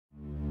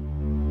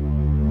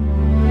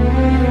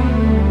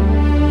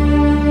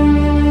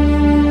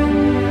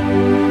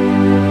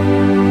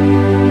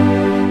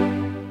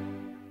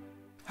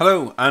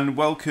and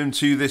welcome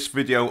to this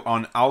video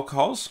on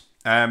alcohols.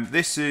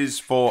 This is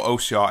for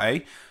OCR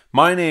A.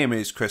 My name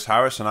is Chris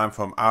Harris and I'm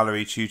from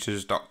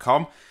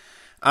AlleryTutors.com,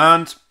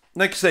 and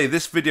like I say,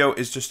 this video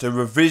is just a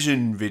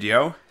revision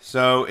video,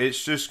 so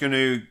it's just going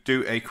to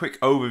do a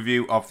quick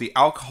overview of the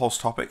alcohols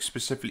topic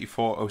specifically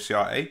for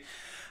OCR A.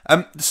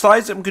 The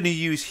slides I'm going to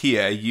use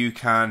here you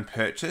can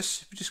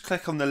purchase. If you just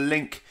click on the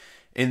link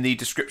in the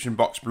description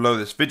box below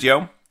this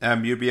video,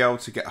 you'll be able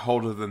to get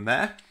hold of them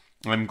there.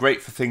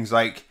 Great for things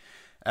like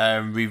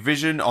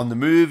revision on the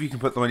move. You can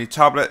put them on your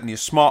tablet and your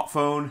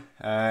smartphone.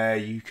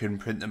 You can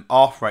print them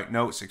off, write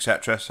notes,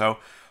 etc. So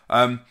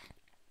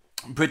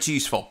pretty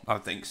useful, I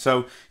think.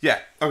 So yeah,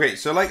 okay,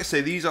 so like I say,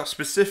 these are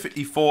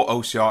specifically for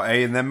OCR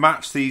A and they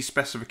match the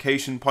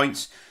specification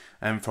points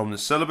from the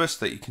syllabus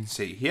that you can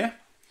see here.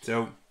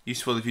 So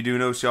useful if you do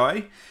an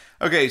OCR A.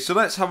 Okay, so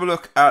let's have a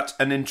look at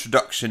an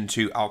introduction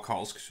to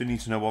alcohols, because we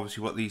need to know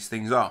obviously what these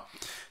things are.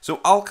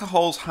 So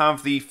alcohols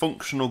have the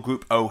functional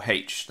group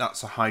OH,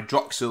 that's a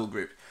hydroxyl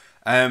group.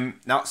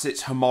 That's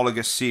its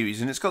homologous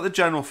series, and it's got the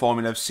general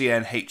formula of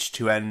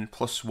CnH2n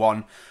plus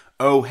 1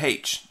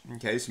 OH.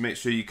 Okay, so make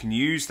sure you can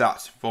use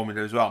that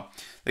formula as well.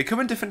 They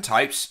come in different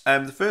types.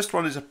 The first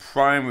one is a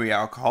primary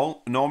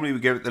alcohol. Normally we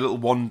give it the little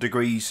 1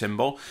 degree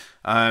symbol,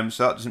 so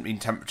that doesn't mean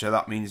temperature,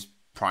 that means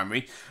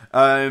primary.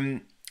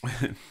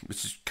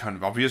 Which is kind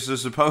of obvious, I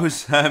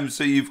suppose.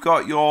 So you've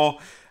got your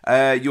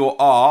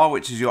R,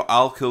 which is your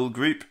alkyl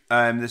group.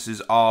 This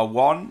is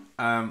R1.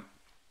 And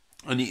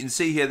you can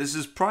see here, this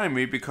is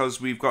primary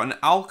because we've got an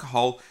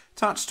alcohol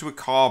attached to a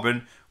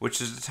carbon,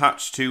 which is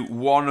attached to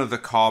one other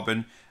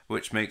carbon,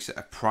 which makes it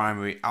a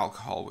primary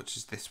alcohol, which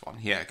is this one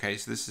here. Okay,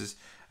 so this is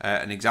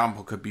an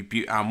example, could be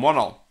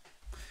butanol.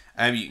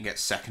 You can get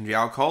secondary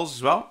alcohols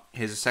as well.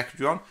 Here's a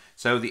secondary one.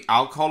 So the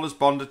alcohol is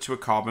bonded to a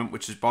carbon,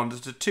 which is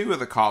bonded to two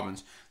other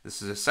carbons.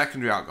 This is a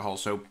secondary alcohol.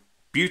 So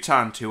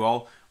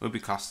butan-2-ol will be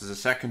classed as a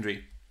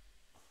secondary.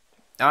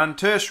 And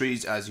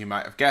tertiaries, as you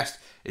might have guessed,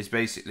 is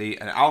basically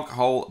an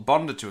alcohol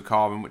bonded to a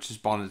carbon, which is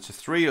bonded to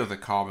three other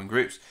carbon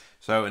groups.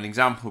 So an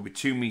example would be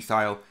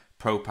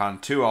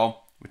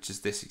 2-methyl-propan-2-ol, which is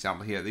this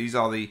example here. These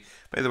are the,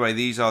 by the way,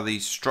 these are the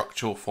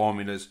structural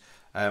formulas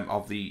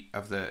of the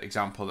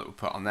example that we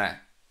put on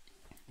there.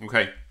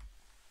 Okay,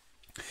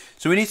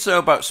 so we need to know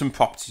about some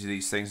properties of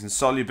these things, and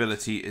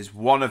solubility is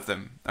one of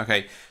them.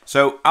 Okay,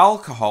 so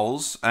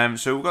alcohols,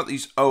 so we've got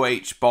these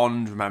OH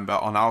bond, remember,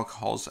 on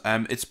alcohols.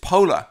 It's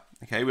polar.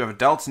 Okay, we have a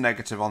delta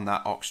negative on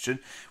that oxygen,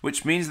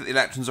 which means that the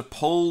electrons are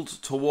pulled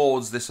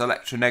towards this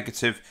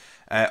electronegative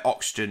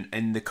oxygen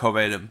in the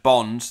covalent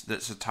bond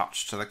that's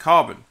attached to the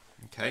carbon.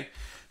 Okay,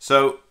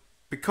 so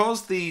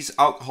because these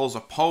alcohols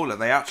are polar,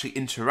 they actually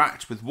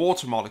interact with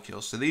water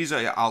molecules. So these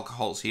are your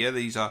alcohols here.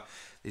 These are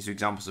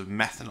examples of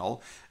methanol,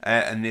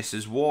 and this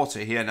is water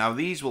here. Now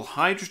these will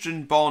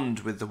hydrogen bond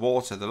with the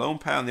water. The lone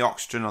pair on the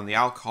oxygen on the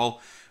alcohol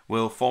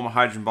will form a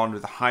hydrogen bond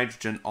with the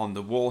hydrogen on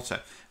the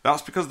water.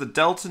 That's because the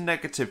delta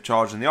negative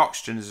charge on the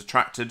oxygen is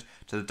attracted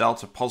to the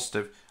delta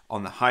positive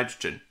on the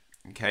hydrogen.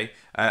 Okay,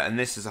 and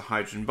this is a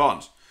hydrogen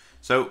bond.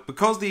 So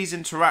because these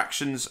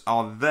interactions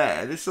are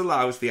there, this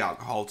allows the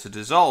alcohol to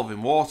dissolve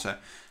in water.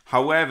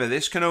 However,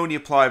 this can only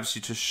apply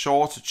obviously to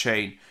shorter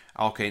chain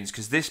alkanes,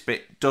 because this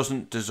bit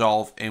doesn't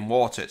dissolve in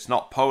water. It's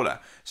not polar.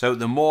 So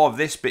the more of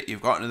this bit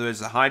you've got, in other words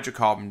the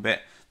hydrocarbon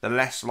bit, the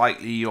less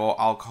likely your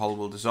alcohol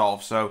will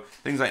dissolve. So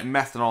things like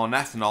methanol and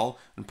ethanol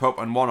and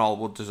propan-1-ol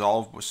will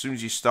dissolve, but as soon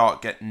as you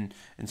start getting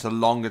into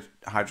longer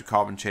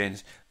hydrocarbon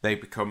chains, they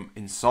become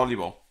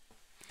insoluble.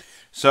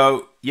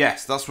 So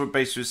yes, that's what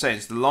basically we're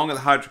saying. So the longer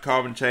the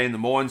hydrocarbon chain, the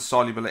more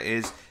insoluble it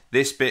is.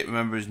 This bit,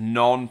 remember, is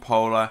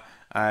non-polar.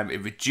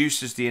 It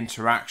reduces the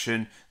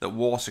interaction that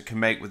water can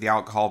make with the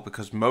alcohol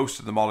because most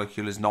of the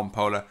molecule is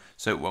non-polar,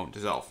 so it won't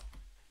dissolve.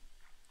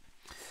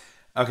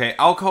 Okay,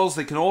 alcohols,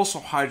 they can also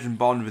hydrogen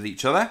bond with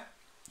each other,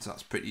 so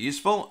that's pretty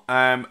useful.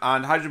 And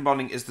hydrogen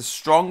bonding is the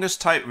strongest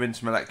type of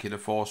intermolecular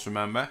force,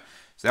 remember.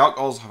 So the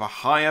alcohols have a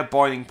higher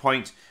boiling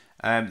point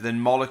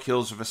than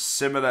molecules of a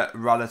similar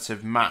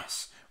relative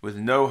mass with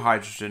no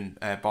hydrogen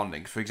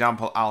bonding. For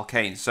example,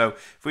 alkanes. So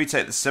if we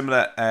take the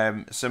similar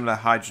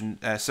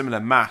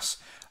mass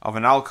of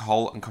an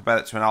alcohol and compare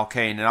it to an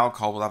alkane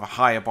will have a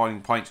higher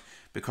boiling point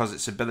because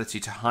its ability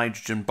to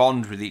hydrogen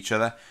bond with each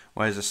other,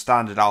 whereas a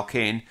standard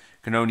alkane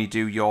can only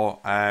do your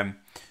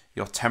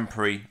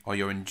temporary or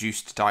your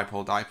induced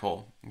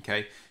dipole-dipole.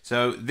 Okay,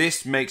 so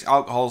this makes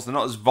alcohols, they're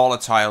not as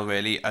volatile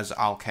really as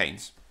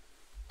alkanes.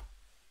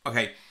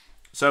 Okay,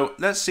 so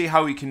let's see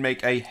how we can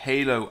make a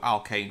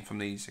haloalkane from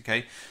these.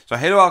 Okay, so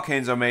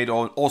haloalkanes are made,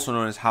 or also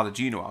known as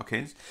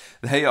halogenoalkanes.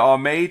 They are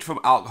made from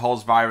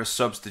alcohols via a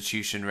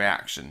substitution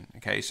reaction.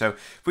 Okay, so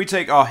if we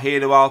take our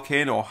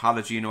haloalkane or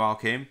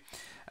halogenoalkane,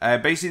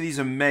 basically these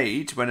are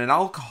made when an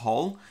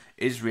alcohol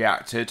is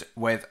reacted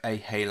with a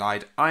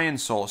halide ion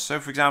source.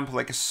 So for example,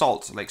 like a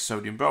salt, like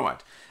sodium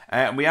bromide.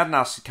 And we add an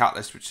acid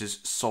catalyst, which is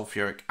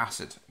sulfuric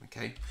acid.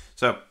 Okay,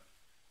 so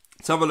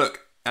let's have a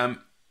look.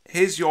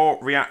 Here's your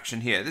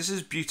reaction here. This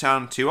is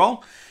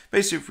butan-2-ol.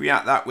 Basically, if we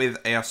react that with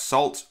a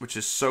salt, which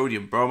is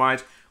sodium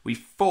bromide, we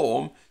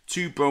form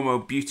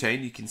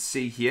 2-bromobutane, you can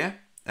see here.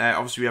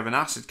 Obviously we have an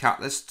acid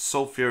catalyst,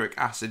 sulfuric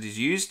acid is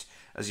used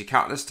as your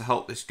catalyst to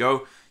help this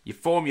go. You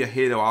form your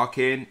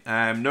haloalkane.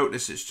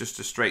 Notice it's just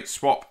a straight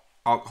swap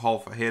alcohol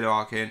for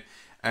haloalkane.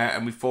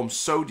 And we form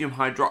sodium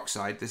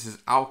hydroxide. This is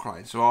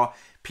alkaline, so our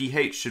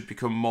pH should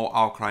become more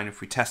alkaline if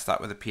we test that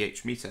with a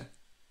pH meter.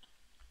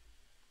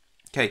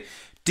 Okay,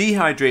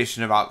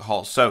 dehydration of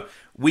alcohols. So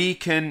we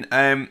can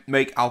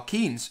make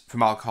alkenes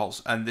from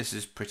alcohols, and this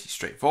is pretty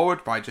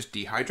straightforward by just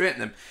dehydrating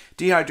them.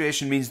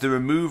 Dehydration means the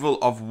removal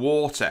of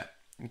water.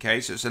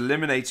 Okay, so it's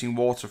eliminating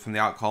water from the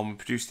alcohol and we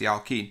produce the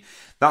alkene.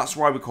 That's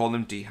why we call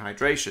them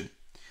dehydration.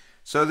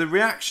 So the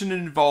reaction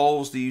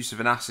involves the use of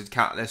an acid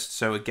catalyst.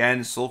 So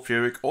again,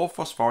 sulfuric or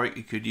phosphoric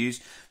you could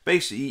use.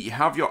 Basically, you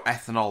have your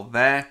ethanol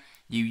there.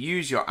 You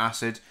use your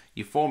acid,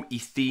 you form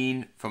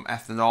ethene from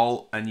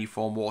ethanol, and you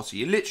form water.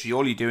 You literally,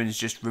 all you're doing is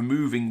just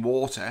removing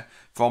water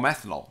from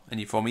ethanol, and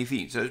you form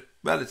ethene. So it's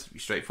relatively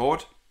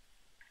straightforward.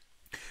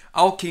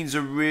 Alkenes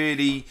are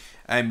really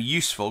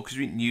useful because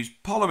we can use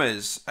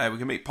polymers. We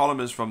can make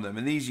polymers from them,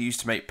 and these are used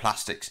to make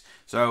plastics.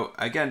 So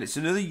again, it's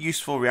another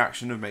useful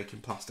reaction of making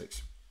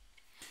plastics.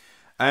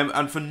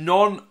 And for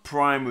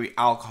non-primary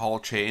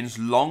alcohol chains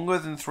longer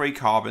than 3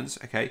 carbons,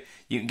 okay,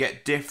 you can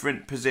get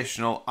different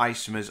positional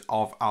isomers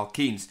of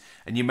alkenes.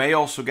 And you may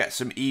also get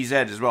some EZ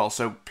as well.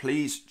 So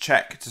please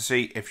check to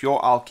see if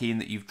your alkene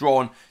that you've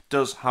drawn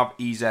does have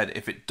EZ.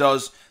 If it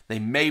does, they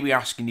may be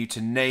asking you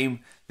to name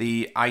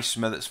the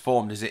isomer that's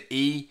formed. Is it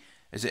E?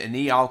 Is it an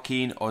E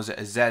alkene or is it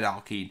a Z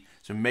alkene?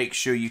 So make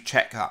sure you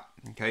check that.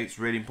 Okay, it's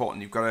really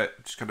important. You've got to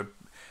just kind of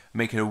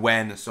make an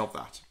awareness of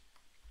that.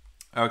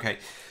 Okay,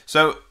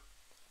 so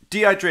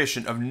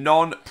dehydration of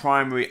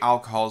non-primary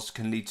alcohols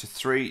can lead to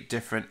 3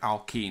 different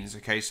alkenes.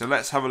 Okay, so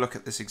let's have a look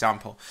at this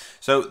example.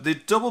 So the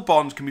double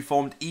bond can be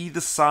formed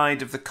either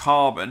side of the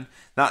carbon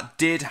that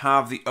did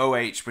have the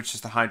OH, which is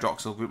the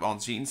hydroxyl group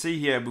on. So you can see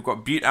here we've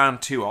got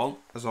butan-2-ol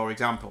as our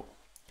example.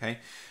 Okay,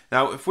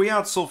 now if we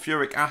add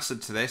sulfuric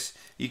acid to this,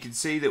 you can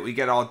see that we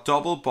get our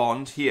double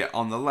bond here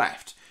on the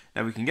left.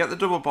 Now we can get the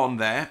double bond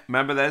there.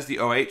 Remember, there's the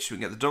OH. We can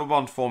get the double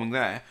bond forming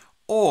there.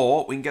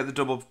 Or we can get the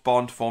double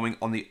bond forming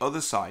on the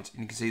other side.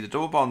 And you can see the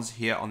double bonds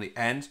here on the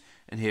end,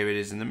 and here it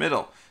is in the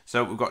middle.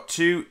 So we've got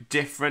 2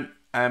 different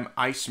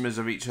isomers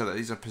of each other.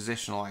 These are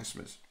positional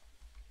isomers.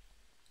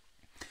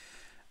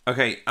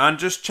 Okay, and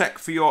just check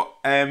for your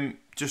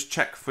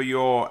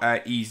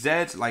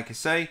EZ, like I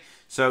say.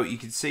 So you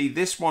can see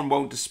this one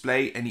won't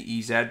display any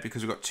EZ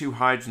because we've got 2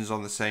 hydrogens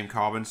on the same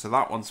carbon, so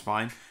that one's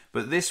fine.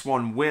 But this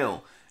one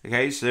will.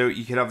 Okay, so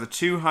you can have the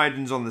 2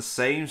 hydrogens on the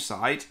same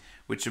side,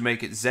 which will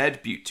make it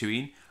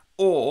Z-butene,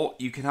 or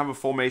you can have a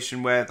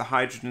formation where the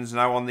hydrogens are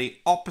now on the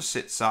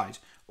opposite side,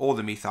 or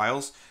the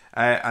methyls,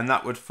 and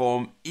that would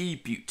form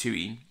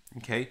E-butene.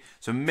 Okay,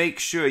 so make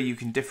sure you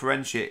can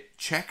differentiate.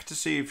 Check to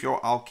see if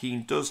your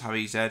alkene does have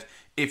EZ.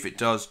 If it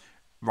does,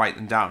 write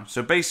them down.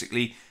 So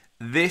basically,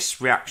 this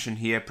reaction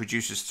here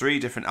produces 3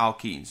 different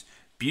alkenes.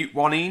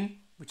 But1ene,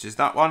 which is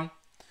that one,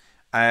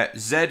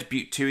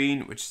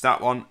 Z-butene, which is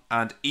that one,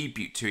 and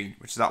E-butene,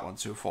 which is that one.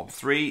 So we form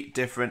 3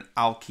 different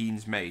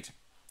alkenes made.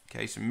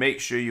 Okay, so make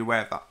sure you're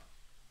aware of that.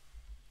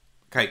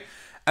 Okay,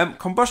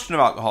 combustion of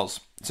alcohols.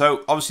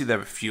 So obviously they're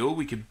a fuel.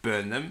 We can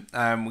burn them.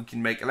 We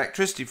can make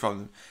electricity from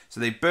them.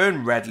 So they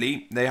burn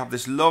readily. They have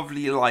this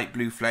lovely light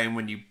blue flame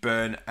when you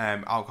burn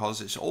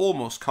alcohols. It's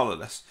almost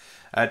colourless,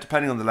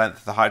 depending on the length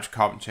of the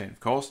hydrocarbon chain,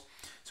 of course.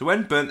 So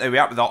when burnt, they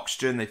react with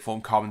oxygen. They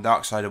form carbon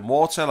dioxide and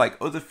water like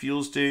other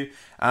fuels do.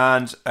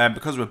 And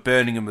because we're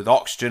burning them with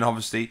oxygen,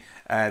 obviously,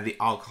 the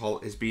alcohol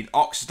is being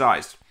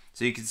oxidized.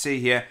 So you can see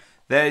here,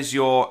 there's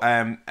your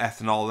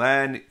ethanol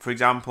there, for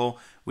example.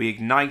 We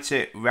ignite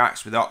it,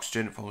 reacts with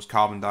oxygen, it forms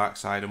carbon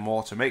dioxide and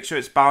water. Make sure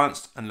it's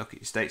balanced and look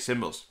at your state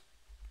symbols.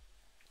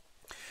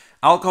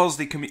 Alcohols,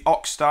 they can be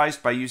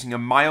oxidized by using a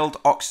mild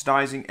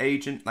oxidizing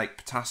agent like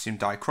potassium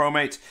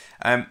dichromate.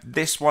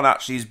 This one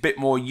actually is a bit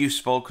more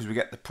useful because we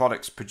get the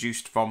products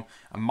produced from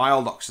a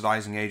mild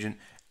oxidizing agent.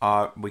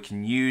 We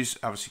can use,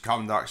 obviously,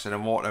 carbon dioxide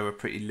and water are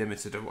pretty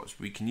limited at what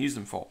we can use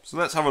them for. So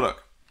let's have a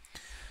look.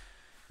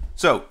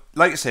 So,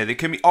 like I say, they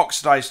can be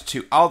oxidized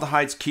to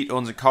aldehydes,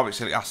 ketones, and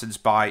carboxylic acids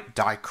by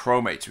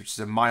dichromate, which is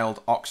a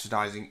mild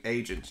oxidizing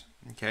agent.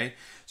 Okay,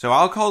 so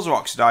alcohols are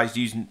oxidized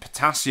using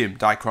potassium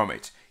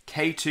dichromate,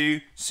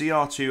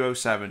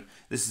 K2CR2O7.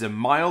 This is a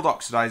mild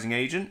oxidizing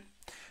agent,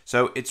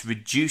 so it's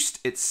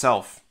reduced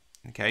itself.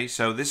 Okay,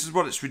 so this is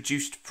what it's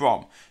reduced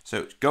from.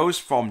 So it goes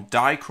from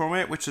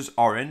dichromate, which is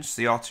orange,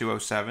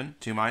 Cr2O7,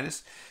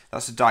 2-,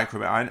 that's a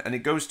dichromate ion, and it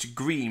goes to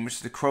green, which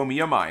is the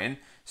chromium ion,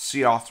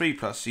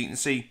 Cr3+. So you can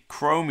see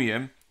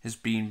chromium has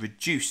been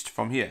reduced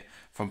from here,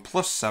 from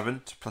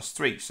 +7 to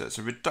 +3. So it's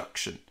a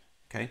reduction.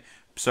 Okay,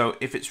 so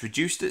if it's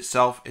reduced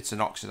itself, it's an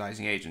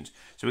oxidizing agent.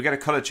 So we get a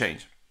color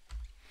change.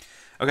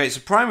 Okay, so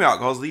primary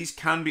alcohols, these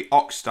can be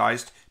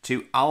oxidized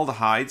to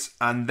aldehydes,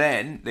 and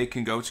then they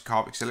can go to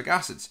carboxylic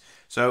acids.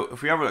 So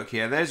if we have a look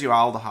here, there's your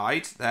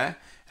aldehyde there.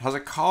 has a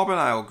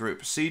carbonyl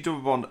group, C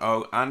double bond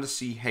O and a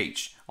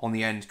CH on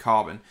the end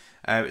carbon.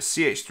 It's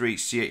CH3,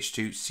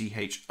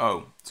 CH2,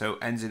 CHO, so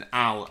ends in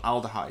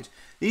aldehyde.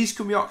 These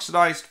can be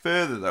oxidized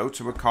further though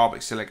to a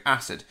carboxylic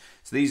acid.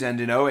 So these end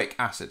in oic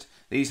acid.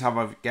 These have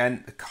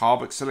again a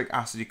carboxylic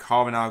acid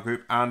carbonyl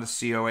group and a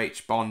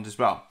COH bond as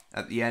well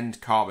at the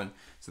end carbon.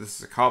 So this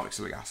is a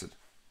carboxylic acid.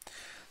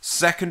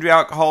 Secondary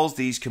alcohols,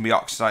 these can be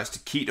oxidized to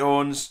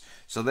ketones.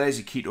 So there's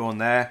your ketone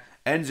there,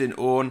 ends in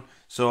one.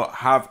 So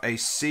have a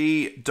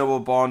C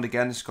double bond,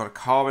 again it's got a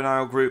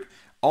carbonyl group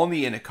on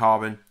the inner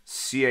carbon,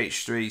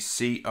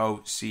 CH3,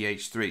 CO,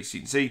 CH3. So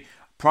you can see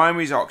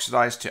primaries are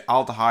oxidized to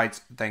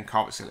aldehydes, then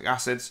carboxylic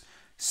acids.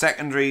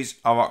 Secondaries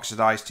are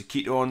oxidized to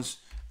ketones,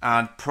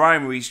 and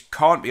primaries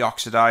can't be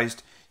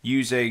oxidized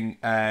using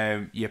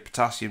your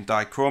potassium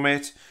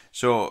dichromate.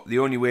 So the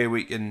only way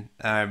we can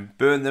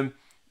burn them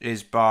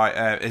is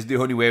by the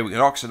only way we can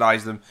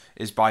oxidize them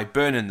is by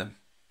burning them.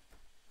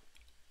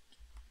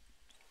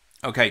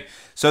 Okay,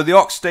 so the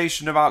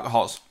oxidation of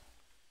alcohols.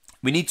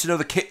 We need to know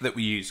the kit that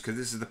we use because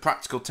this is the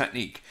practical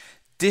technique.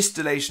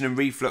 Distillation and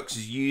reflux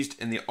is used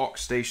in the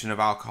oxidation of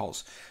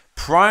alcohols.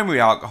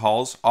 Primary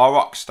alcohols are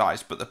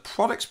oxidized, but the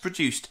products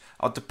produced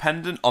are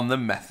dependent on the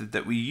method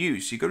that we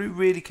use. So you've got to be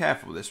really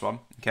careful with this one,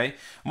 okay?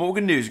 And what we're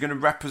going to do is we're going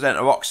to represent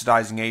our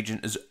oxidizing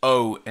agent as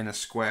O in a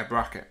square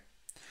bracket.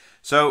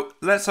 So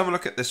let's have a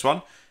look at this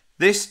one.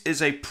 This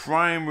is a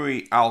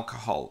primary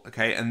alcohol,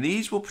 okay, and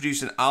these will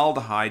produce an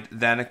aldehyde,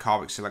 then a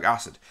carboxylic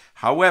acid.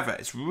 However,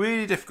 it's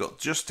really difficult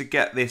just to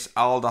get this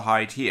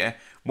aldehyde here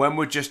when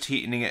we're just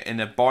heating it in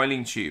a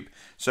boiling tube.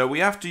 So we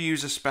have to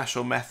use a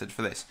special method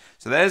for this.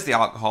 So there's the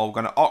alcohol, we're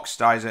going to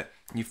oxidize it,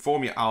 and you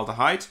form your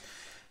aldehyde.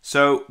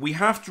 So we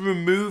have to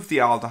remove the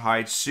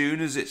aldehyde as soon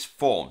as it's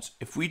formed.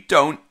 If we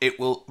don't, it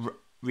will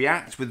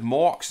react with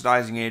more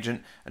oxidizing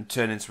agent and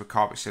turn into a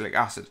carboxylic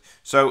acid.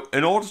 So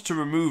in order to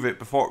remove it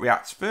before it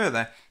reacts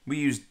further, we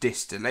use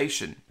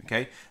distillation.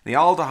 Okay, the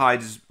aldehyde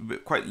is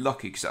quite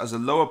lucky because it has a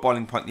lower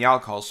boiling point than the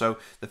alcohol. So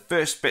the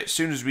first bit, as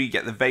soon as we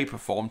get the vapor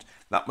formed,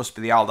 that must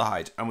be the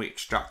aldehyde, and we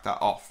extract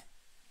that off.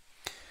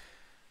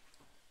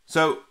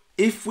 So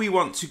if we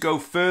want to go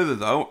further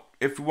though,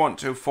 if we want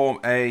to form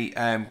a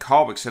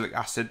carboxylic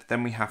acid,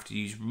 then we have to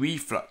use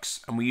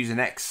reflux, and we use an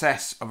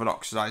excess of an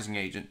oxidizing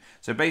agent.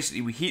 So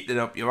basically we heat it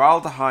up, your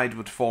aldehyde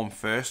would form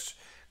first,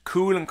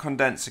 cool and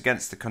condense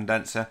against the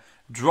condenser,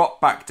 drop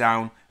back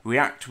down,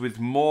 react with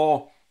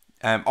more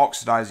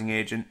oxidizing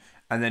agent,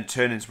 and then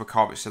turn into a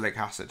carboxylic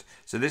acid.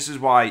 So this is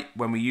why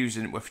when we're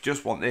using it, if we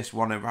just want this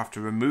one, we have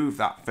to remove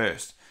that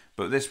first.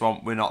 But this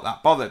one, we're not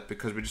that bothered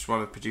because we just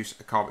want to produce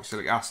a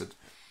carboxylic acid.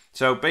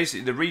 So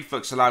basically the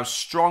reflux allows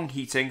strong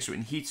heating, so it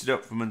can heat it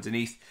up from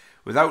underneath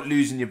without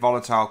losing your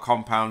volatile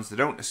compounds. They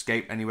don't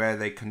escape anywhere,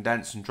 they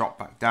condense and drop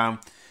back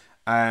down,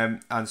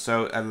 and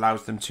so it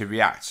allows them to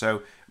react.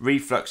 So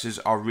refluxes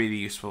are really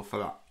useful for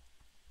that.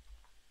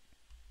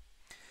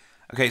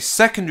 Okay,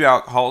 secondary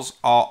alcohols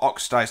are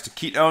oxidized to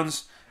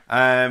ketones.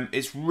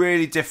 It's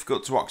really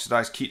difficult to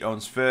oxidize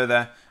ketones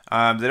further.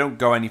 They don't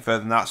go any further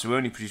than that, so we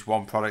only produce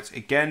one product.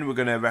 Again, we're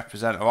going to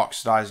represent our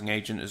oxidizing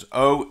agent as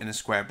O in a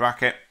square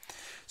bracket.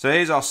 So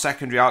here's our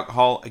secondary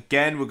alcohol.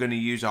 Again, we're going to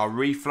use our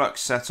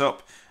reflux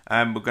setup.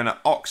 We're going to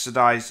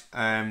oxidize.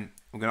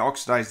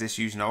 This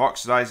using our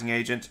oxidizing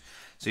agent.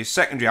 So your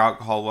secondary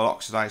alcohol will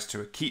oxidize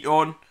to a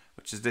ketone,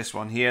 which is this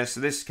one here. So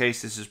in this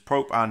case, this is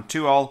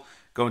propan-2-ol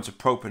going to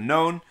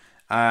propanone.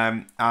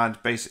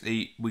 And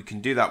basically, we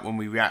can do that when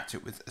we react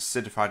it with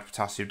acidified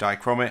potassium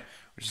dichromate,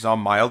 which is our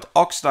mild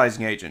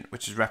oxidizing agent,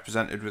 which is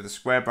represented with a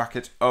square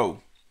bracket O.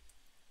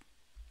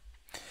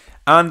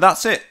 And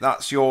that's it.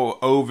 That's your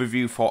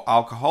overview for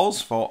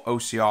alcohols for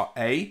OCR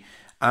A.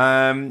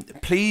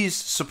 Please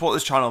support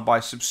this channel by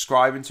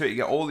subscribing to it. You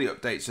get all the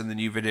updates and the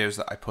new videos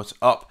that I put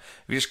up.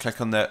 If you just click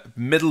on the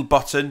middle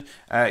button,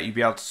 you'll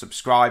be able to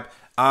subscribe.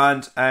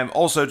 And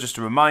also just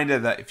a reminder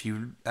that if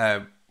you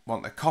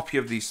want a copy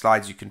of these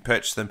slides, you can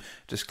purchase them.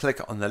 Just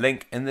click on the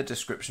link in the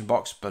description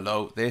box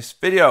below this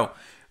video.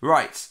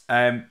 Right,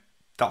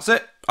 that's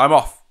it. I'm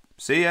off.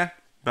 See ya.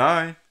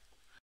 Bye.